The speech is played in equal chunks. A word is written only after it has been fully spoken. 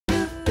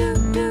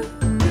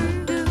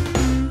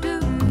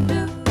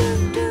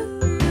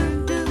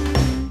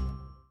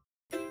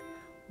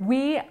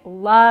We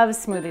love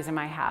smoothies in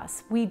my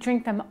house. We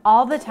drink them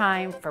all the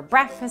time for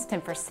breakfast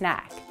and for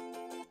snack.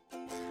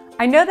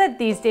 I know that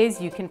these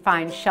days you can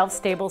find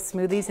shelf-stable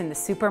smoothies in the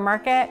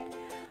supermarket,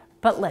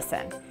 but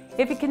listen,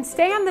 if it can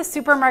stay on the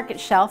supermarket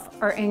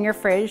shelf or in your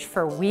fridge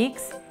for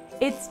weeks,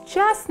 it's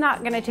just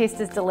not gonna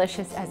taste as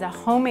delicious as a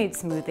homemade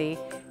smoothie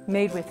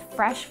made with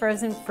fresh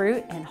frozen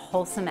fruit and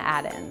wholesome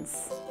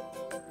add-ins.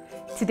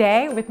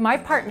 Today, with my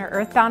partner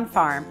Earthbound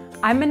Farm,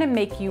 I'm gonna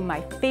make you my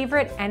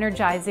favorite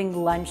energizing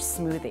lunch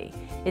smoothie.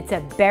 It's a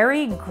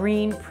Berry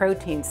Green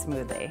Protein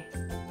Smoothie.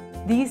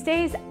 These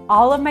days,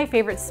 all of my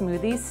favorite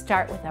smoothies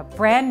start with a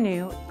brand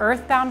new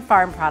Earthbound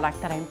Farm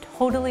product that I'm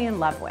totally in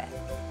love with.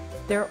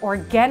 They're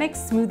organic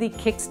smoothie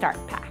kickstart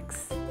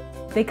packs.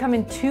 They come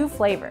in 2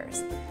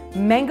 flavors,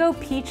 mango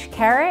peach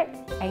carrot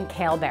and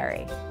kale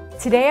berry.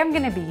 Today I'm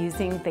gonna be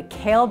using the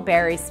kale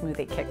berry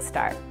smoothie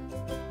kickstart.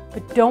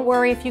 But don't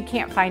worry if you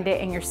can't find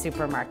it in your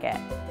supermarket.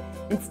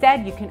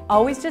 Instead, you can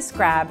always just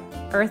grab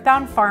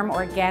Earthbound Farm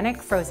organic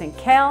frozen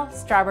kale,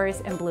 strawberries,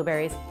 and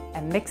blueberries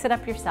and mix it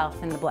up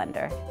yourself in the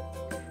blender.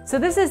 So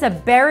this is a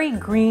Berry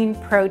Green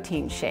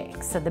Protein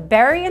shake. So the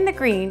berry and the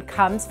green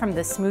comes from the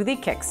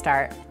smoothie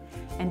kickstart.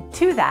 And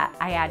to that,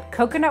 I add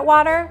coconut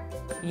water,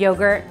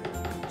 yogurt,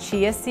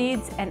 chia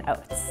seeds, and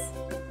oats.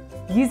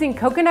 Using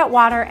coconut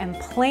water and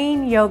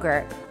plain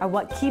yogurt are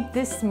what keep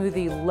this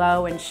smoothie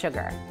low in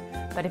sugar.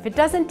 But if it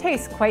doesn't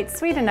taste quite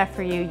sweet enough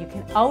for you, you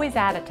can always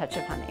add a touch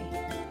of honey.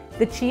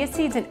 The chia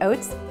seeds and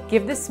oats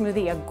give the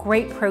smoothie a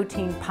great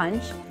protein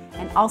punch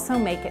and also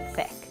make it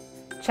thick.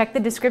 Check the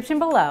description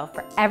below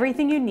for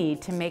everything you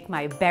need to make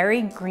my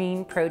Berry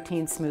Green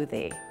Protein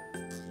Smoothie.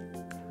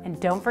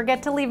 And don't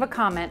forget to leave a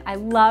comment. I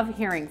love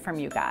hearing from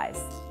you guys.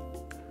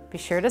 Be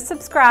sure to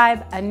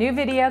subscribe. A new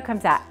video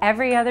comes out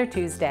every other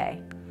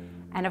Tuesday.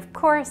 And of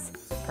course,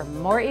 for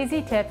more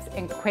easy tips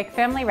and quick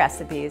family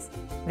recipes,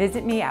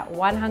 visit me at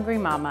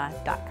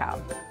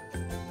onehungrymama.com.